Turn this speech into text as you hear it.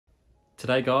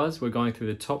Today guys, we're going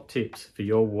through the top tips for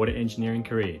your water engineering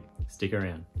career. Stick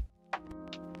around.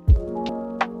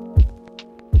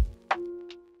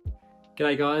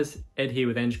 G'day guys, Ed here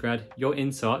with EngGrad, your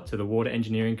insight to the water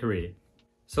engineering career.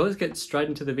 So let's get straight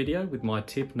into the video with my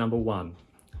tip number 1.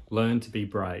 Learn to be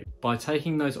brave. By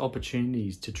taking those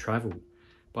opportunities to travel,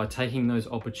 by taking those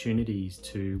opportunities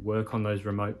to work on those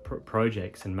remote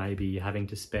projects and maybe having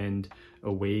to spend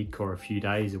a week or a few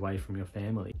days away from your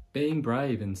family. Being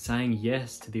brave and saying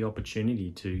yes to the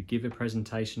opportunity to give a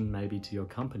presentation maybe to your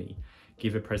company,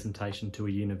 give a presentation to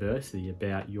a university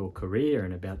about your career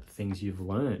and about the things you've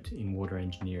learnt in water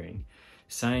engineering.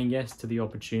 Saying yes to the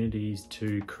opportunities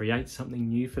to create something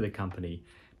new for the company.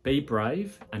 Be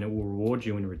brave and it will reward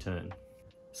you in return.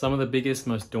 Some of the biggest,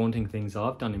 most daunting things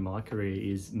I've done in my career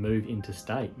is move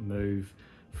interstate, move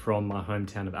from my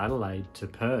hometown of Adelaide to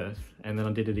Perth, and then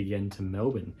I did it again to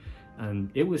Melbourne. And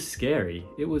it was scary.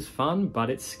 It was fun, but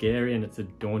it's scary and it's a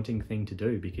daunting thing to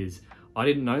do because I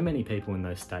didn't know many people in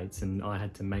those states and I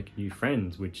had to make new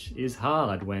friends, which is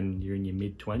hard when you're in your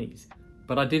mid-20s.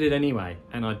 But I did it anyway,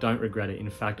 and I don't regret it. In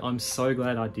fact, I'm so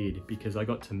glad I did because I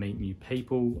got to meet new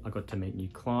people, I got to meet new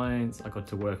clients, I got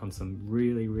to work on some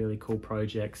really, really cool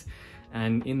projects.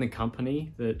 And in the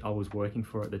company that I was working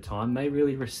for at the time, they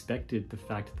really respected the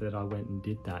fact that I went and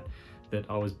did that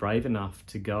I was brave enough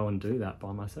to go and do that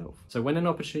by myself. So when an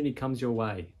opportunity comes your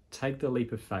way, take the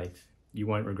leap of faith. You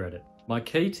won't regret it. My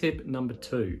key tip number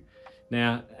 2.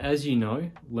 Now, as you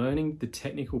know, learning the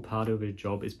technical part of your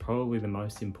job is probably the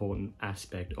most important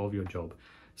aspect of your job.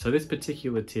 So this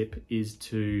particular tip is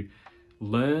to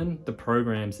learn the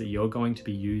programs that you're going to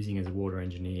be using as a water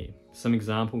engineer. Some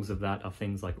examples of that are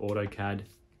things like AutoCAD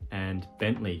and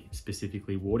Bentley,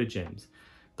 specifically WaterGems.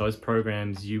 Those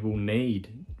programs you will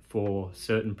need for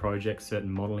certain projects, certain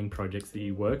modeling projects that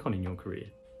you work on in your career.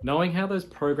 Knowing how those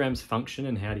programs function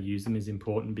and how to use them is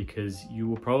important because you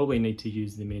will probably need to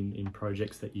use them in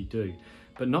projects that you do.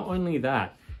 But not only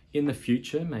that, in the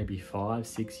future, maybe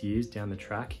 5-6 years down the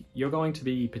track, you're going to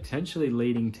be potentially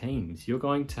leading teams. You're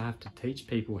going to have to teach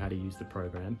people how to use the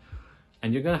program,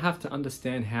 and you're going to have to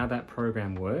understand how that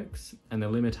program works and the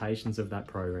limitations of that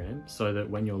program so that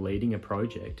when you're leading a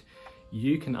project,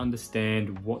 you can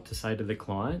understand what to say to the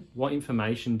client, what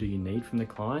information do you need from the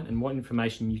client, and what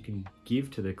information you can give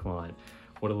to the client.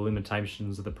 What are the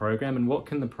limitations of the program and what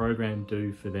can the program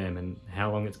do for them and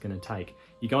how long it's going to take.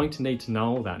 You're going to need to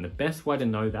know all that, and the best way to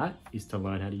know that is to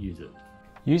learn how to use it.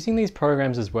 Using these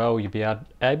programs as well, you'll be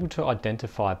able to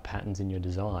identify patterns in your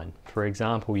design. For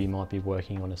example, you might be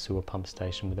working on a sewer pump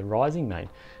station with a rising main,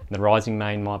 and the rising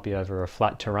main might be over a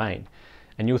flat terrain.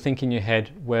 And you'll think in your head,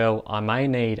 well, I may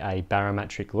need a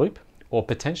barometric loop or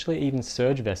potentially even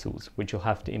surge vessels, which you'll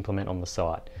have to implement on the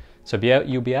site. So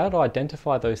you'll be able to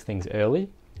identify those things early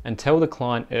and tell the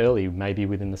client early, maybe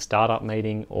within the startup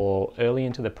meeting or early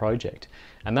into the project.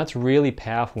 And that's really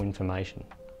powerful information.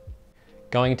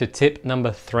 Going into tip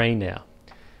number 3 now.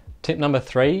 Tip number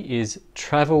 3 is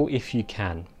travel if you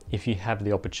can, if you have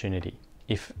the opportunity.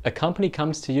 If a company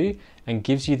comes to you and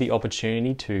gives you the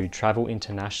opportunity to travel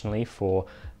internationally for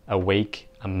a week,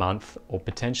 a month, or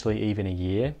potentially even a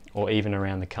year, or even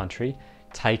around the country,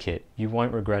 take it. You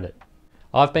won't regret it.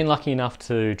 I've been lucky enough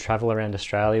to travel around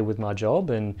Australia with my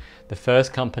job, and the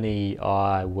first company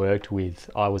I worked with,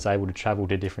 I was able to travel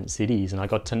to different cities and I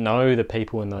got to know the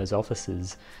people in those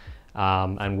offices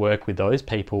and work with those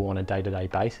people on a day-to-day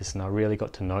basis, and I really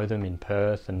got to know them in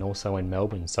Perth and also in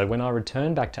Melbourne. So when I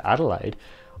returned back to Adelaide,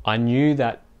 I knew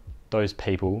that those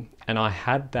people, and I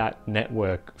had that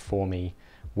network for me,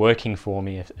 working for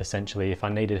me essentially. If I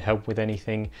needed help with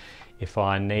anything, if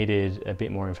I needed a bit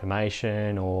more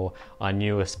information, or I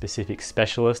knew a specific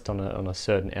specialist on a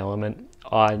certain element,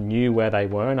 I knew where they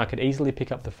were and I could easily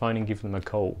pick up the phone and give them a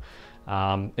call.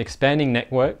 Expanding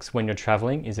networks when you're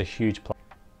traveling is a huge plus.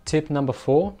 Tip number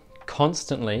 4,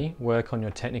 constantly work on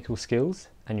your technical skills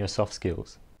and your soft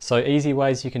skills. So easy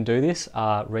ways you can do this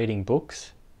are reading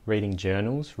books, reading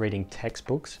journals, reading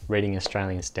textbooks, reading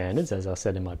Australian standards, as I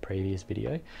said in my previous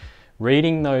video.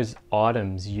 Reading those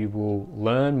items, you will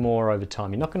learn more over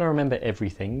time. You're not going to remember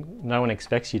everything. No one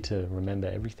expects you to remember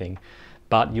everything,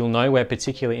 but you'll know where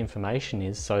particular information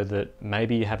is so that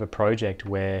maybe you have a project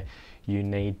where you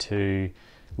need to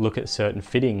look at certain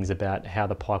fittings about how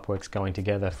the pipework's going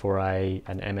together for an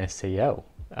MSCL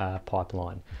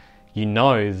pipeline. You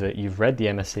know that you've read the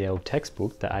MSCL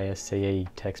textbook, the ASCE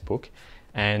textbook,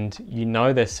 and you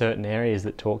know there's certain areas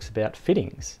that talks about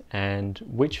fittings and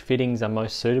which fittings are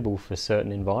most suitable for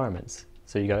certain environments.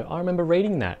 So you go, I remember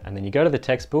reading that. And then you go to the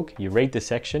textbook, you read the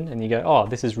section and you go, oh,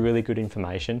 this is really good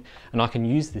information and I can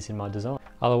use this in my design.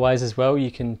 Other ways as well,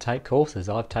 you can take courses.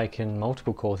 I've taken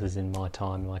multiple courses in my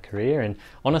time, in my career, and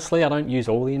honestly, I don't use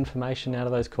all the information out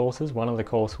of those courses. One of the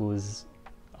courses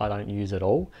I don't use at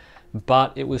all,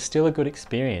 but it was still a good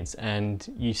experience,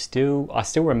 and I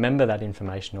still remember that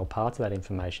information or parts of that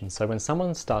information. So when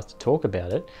someone starts to talk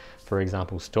about it, for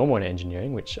example, stormwater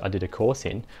engineering, which I did a course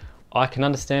in, I can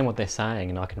understand what they're saying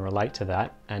and I can relate to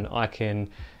that, and I can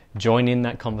join in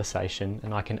that conversation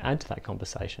and I can add to that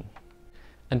conversation.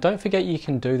 And don't forget, you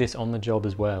can do this on the job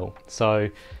as well. So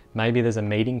maybe there's a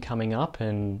meeting coming up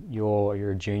and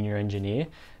you're a junior engineer.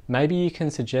 Maybe you can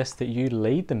suggest that you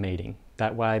lead the meeting.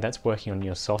 That way, that's working on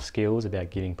your soft skills about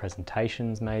giving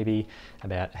presentations, maybe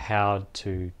about how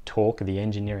to talk, the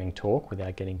engineering talk,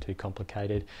 without getting too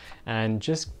complicated, and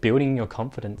just building your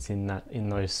confidence in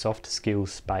those soft skills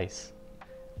space.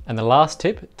 And the last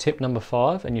tip number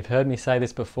 5, and you've heard me say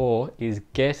this before, is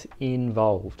get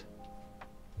involved.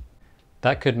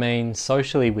 That could mean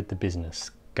socially with the business,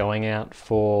 going out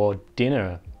for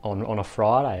dinner on a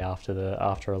Friday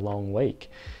after a long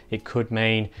week. It could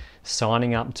mean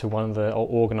signing up to one of the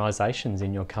organisations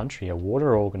in your country, a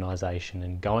water organisation,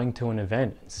 and going to an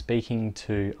event, speaking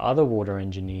to other water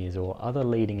engineers or other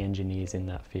leading engineers in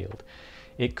that field.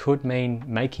 It could mean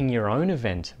making your own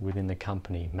event within the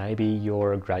company. Maybe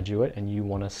you're a graduate and you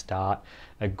want to start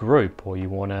a group, or you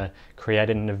want to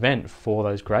create an event for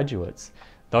those graduates.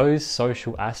 Those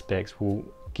social aspects will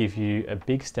give you a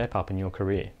big step up in your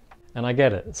career. And I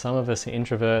get it, some of us are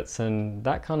introverts and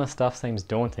that kind of stuff seems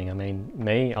daunting. I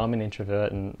mean, I'm an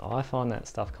introvert and I find that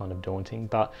stuff kind of daunting,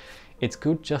 but it's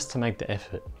good just to make the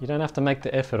effort. You don't have to make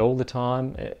the effort all the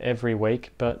time, every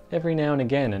week, but every now and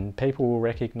again, and people will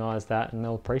recognize that and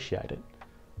they'll appreciate it.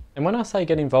 And when I say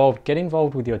get involved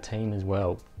with your team as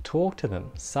well. Talk to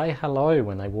them, say hello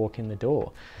when they walk in the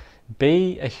door.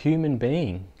 Be a human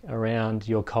being around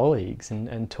your colleagues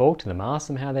and talk to them. Ask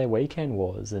them how their weekend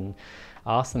was and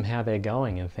ask them how they're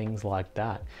going and things like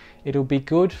that. It'll be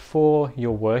good for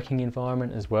your working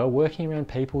environment as well. Working around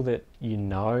people that you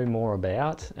know more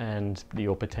about and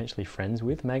you're potentially friends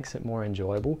with makes it more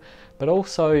enjoyable, but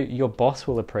also your boss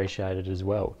will appreciate it as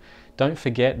well. Don't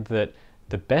forget that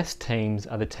the best teams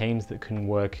are the teams that can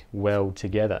work well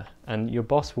together, and your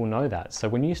boss will know that. So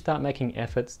when you start making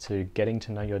efforts to getting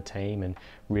to know your team and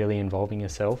really involving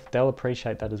yourself, they'll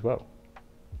appreciate that as well.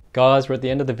 Guys, we're at the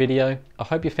end of the video. I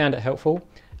hope you found it helpful.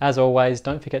 As always,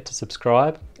 don't forget to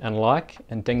subscribe and like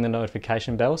and ding the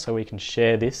notification bell so we can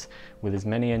share this with as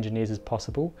many engineers as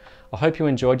possible. I hope you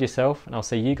enjoyed yourself, and I'll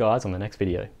see you guys on the next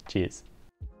video. Cheers.